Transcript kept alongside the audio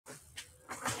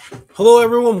Hello,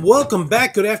 everyone. Welcome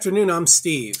back. Good afternoon. I'm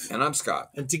Steve. And I'm Scott.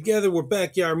 And together we're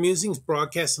Backyard Musings,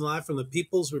 broadcasting live from the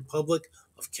People's Republic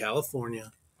of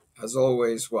California. As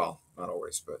always, well, not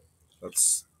always, but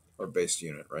that's our base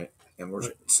unit, right? And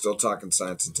we're still talking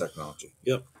science and technology.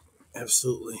 Yep,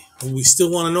 absolutely. And we still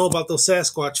want to know about those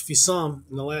Sasquatch if you saw them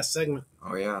in the last segment.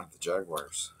 Oh, yeah, the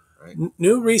jaguars, right?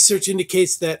 New research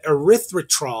indicates that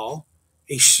erythritol,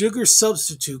 a sugar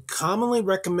substitute commonly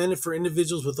recommended for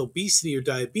individuals with obesity or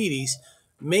diabetes,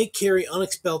 may carry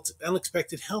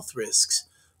unexpected health risks,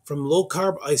 from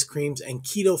low-carb ice creams and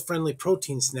keto-friendly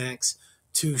protein snacks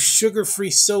to sugar-free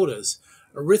sodas.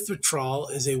 Erythritol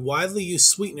is a widely used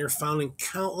sweetener found in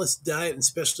countless diet and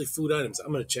specialty food items.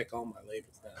 I'm going to check all my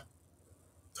labels now.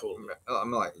 Totally.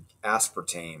 I'm like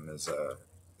aspartame is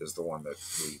the one that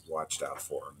we watched out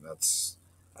for. And that's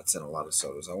in a lot of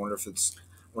sodas. I wonder if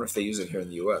they use it here in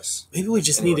the U.S. Maybe we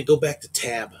just need to go back to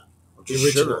Tab, the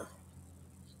original. Sugar.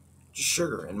 Just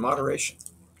sugar in moderation.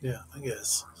 Yeah, I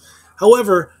guess.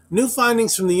 However, new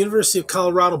findings from the University of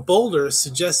Colorado Boulder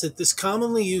suggest that this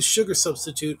commonly used sugar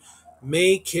substitute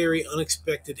may carry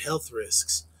unexpected health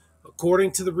risks.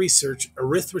 According to the research,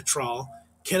 erythritol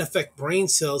can affect brain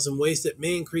cells in ways that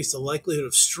may increase the likelihood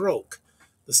of stroke.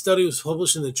 The study was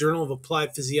published in the Journal of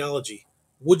Applied Physiology.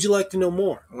 Would you like to know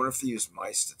more? I wonder if they used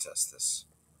mice to test this.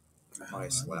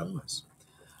 Lab mice.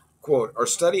 Quote, our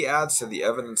study adds to the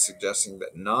evidence suggesting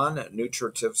that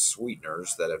non-nutritive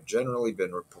sweeteners that have generally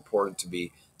been purported to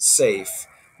be safe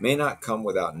may not come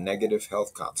without negative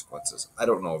health consequences. I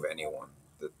don't know of anyone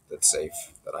that's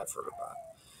safe that I've heard about.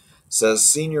 Says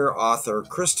senior author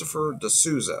Christopher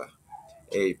D'Souza,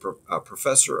 a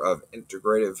professor of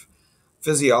integrative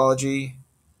physiology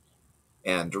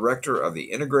and director of the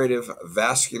Integrative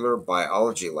Vascular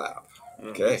Biology Lab.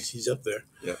 Okay. He's up there.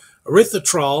 Yeah.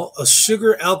 Erythritol, a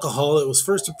sugar alcohol that was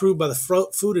first approved by the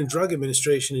Food and Drug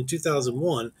Administration in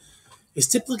 2001, is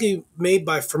typically made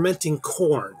by fermenting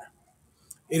corn.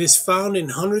 It is found in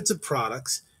hundreds of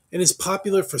products and is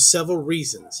popular for several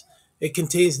reasons. It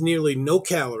contains nearly no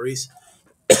calories,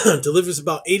 delivers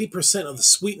about 80% of the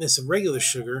sweetness of regular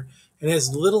sugar, and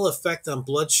has little effect on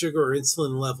blood sugar or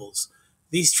insulin levels.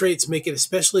 These traits make it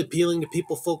especially appealing to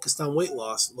people focused on weight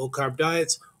loss, low-carb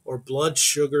diets, or blood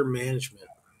sugar management.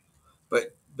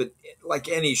 But like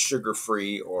any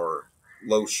sugar-free or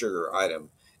low-sugar item,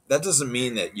 that doesn't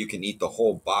mean that you can eat the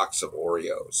whole box of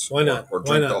Oreos. Why not? Or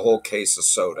drink the whole case of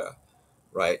soda,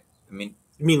 right? I mean,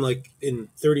 you mean like in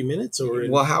 30 minutes or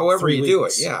in however you do it,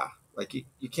 weeks? yeah. Like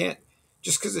you can't,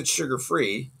 just because it's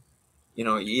sugar-free,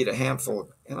 you eat a handful,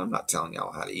 and I'm not telling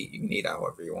y'all how to eat. You can eat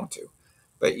however you want to.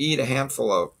 But you eat a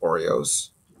handful of Oreos,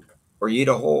 or you eat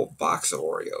a whole box of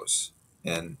Oreos.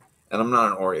 And I'm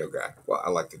not an Oreo guy. Well, I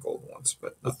like the gold ones,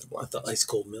 but not the black. With the ice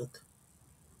cold milk.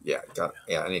 Yeah,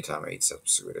 anytime I eat something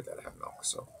sweet, I gotta have milk.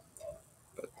 So,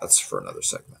 but that's for another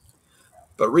segment.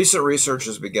 But recent research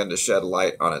has begun to shed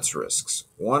light on its risks.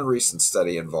 One recent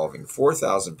study involving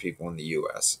 4,000 people in the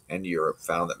U.S. and Europe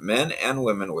found that men and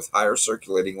women with higher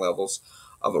circulating levels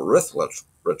of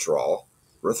erythritol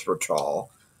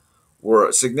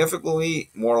were significantly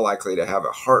more likely to have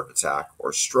a heart attack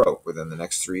or stroke within the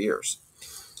next 3 years.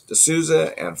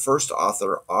 D'Souza and first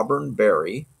author Auburn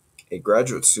Berry, a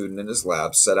graduate student in his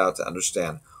lab, set out to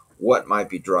understand what might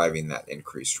be driving that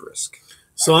increased risk.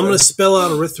 So I'm going to spell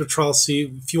out erythritol. So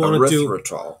if you want to do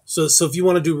so if you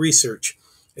want to do research,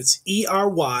 it's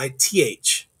erythritol.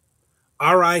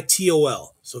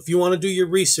 So if you want to do your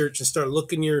research and start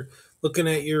looking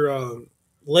at your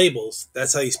labels,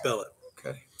 that's how you spell it.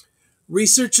 Okay.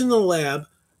 Research in the lab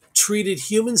treated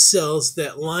human cells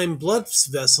that line blood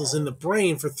vessels in the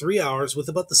brain for 3 hours with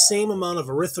about the same amount of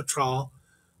erythritol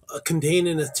contained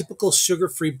in a typical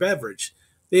sugar-free beverage.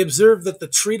 They observed that the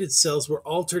treated cells were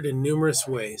altered in numerous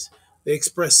ways. They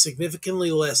expressed significantly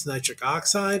less nitric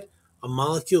oxide, a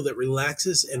molecule that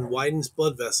relaxes and widens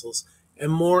blood vessels,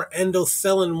 and more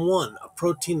endothelin-1, a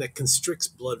protein that constricts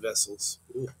blood vessels.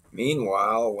 Ooh.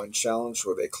 Meanwhile, when challenged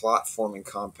with a clot-forming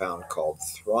compound called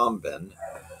thrombin,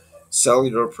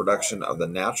 cellular production of the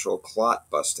natural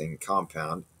clot-busting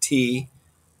compound,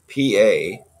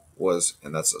 TPA, was,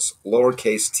 and that's a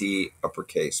lowercase t,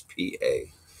 uppercase PA,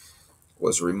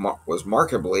 was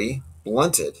markedly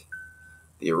blunted.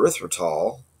 The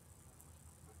erythritol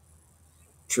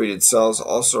treated cells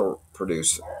also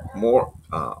produce more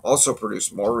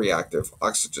reactive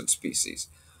oxygen species,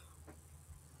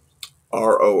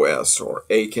 ROS, or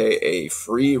aka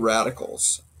free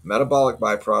radicals, metabolic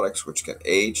byproducts which can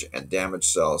age and damage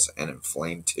cells and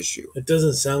inflame tissue. It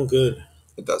doesn't sound good.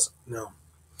 It doesn't. No.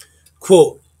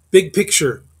 Quote, big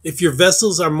picture, if your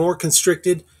vessels are more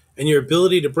constricted and your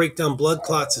ability to break down blood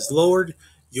clots is lowered,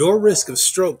 Your risk of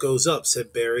stroke goes up,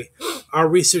 said Barry. Our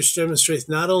research demonstrates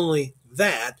not only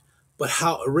that, but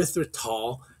how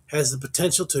erythritol has the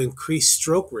potential to increase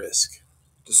stroke risk.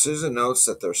 D'Souza notes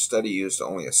that their study used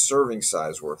only a serving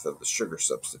size worth of the sugar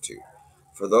substitute.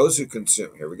 For those who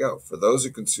consume, here we go, for those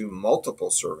who consume multiple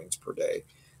servings per day,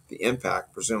 the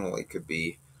impact presumably could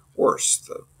be worse.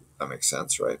 That makes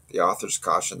sense, right? The authors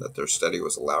cautioned that their study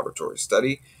was a laboratory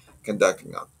study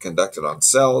conducted on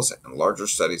cells, and larger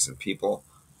studies in people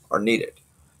are needed.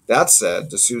 That said,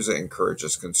 D'Souza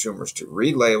encourages consumers to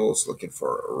read labels looking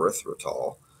for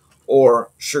erythritol or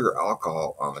sugar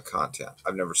alcohol on the content.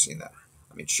 I've never seen that.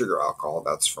 I mean, sugar alcohol,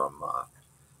 that's from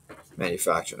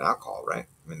manufactured alcohol, right?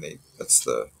 I mean, that's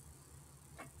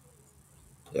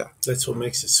That's what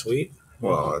makes it sweet.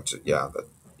 well, yeah.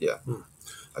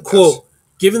 Quote,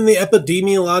 given the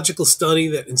epidemiological study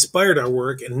that inspired our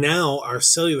work and now our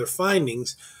cellular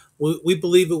findings, we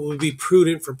believe it would be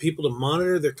prudent for people to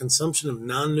monitor their consumption of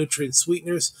non-nutrient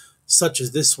sweeteners, such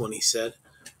as this one, he said.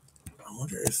 I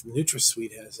wonder if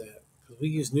NutraSweet has that, because we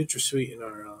use NutraSweet in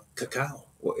our cacao.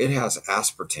 Well, it has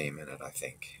aspartame in it, I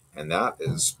think, and that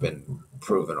has been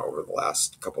proven over the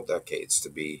last couple decades to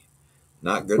be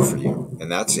not good for you.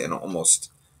 And that's in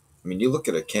almost, I mean, you look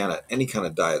at a can of any kind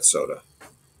of diet soda,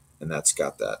 and that's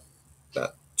got that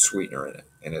sweetener in it,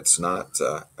 and it's not.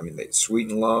 I mean, they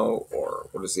sweeten low, or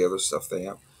what is the other stuff they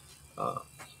have? I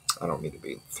don't mean to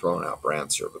be throwing out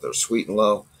brands here, but they're sweeten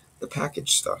low. The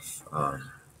package stuff,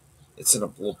 it's in a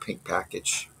little pink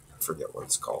package. I forget what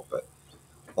it's called, but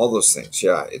all those things.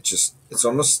 Yeah, it's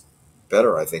almost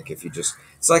better, I think, if you just.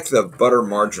 It's like the butter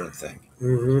margarine thing.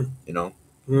 Mm-hmm. You know,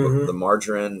 Mm-hmm. the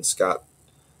margarine's got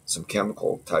some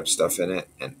chemical type stuff in it,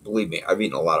 and believe me, I've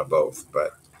eaten a lot of both,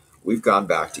 but we've gone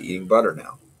back to eating butter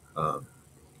now.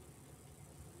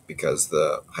 Because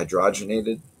the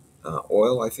hydrogenated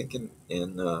oil, I think,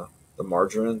 in the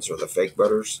margarines or the fake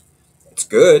butters, it's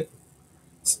good.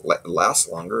 It lasts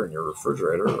longer in your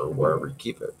refrigerator or wherever you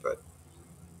keep it. But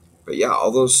yeah,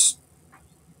 all those.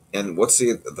 And what's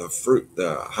the fruit?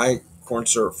 The high corn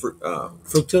syrup fruit.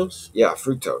 Fructose? Yeah,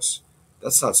 fructose.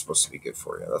 That's not supposed to be good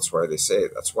for you. That's why they say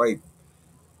it. That's why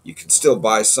you can still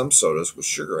buy some sodas with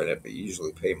sugar in it, but you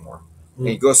usually pay more. And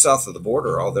you go south of the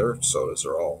border, all their sodas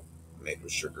are all made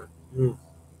with sugar.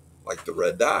 Like the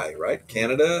red dye, right?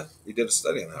 Canada, we did a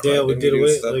study on that, Yeah, right? we did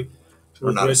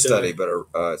or not a study, but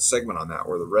a segment on that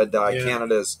where the red dye,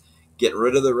 Canada's getting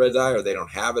rid of the red dye, or they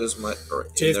don't have it as much, or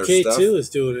in their JFK stuff. too is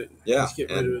doing it. Yeah, Let's get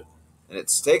rid of it. And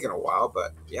it's taken a while,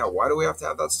 but yeah, why do we have to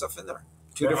have that stuff in there?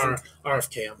 Two different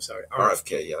RFK. I'm sorry,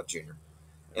 RFK, yeah, Junior,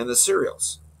 and the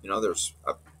cereals. You know, it's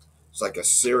like a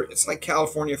cereal. It's like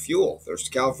California Fuel. There's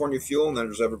California Fuel, and then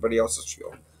there's everybody else's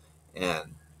fuel.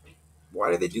 And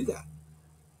why do they do that?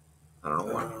 I don't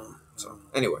know why. So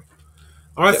anyway.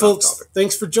 All right, folks.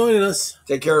 Thanks for joining us.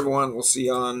 Take care, everyone. We'll see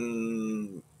you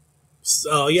on.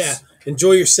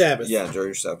 Enjoy your Sabbath. Yeah, enjoy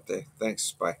your Sabbath day.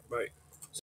 Thanks. Bye. Bye.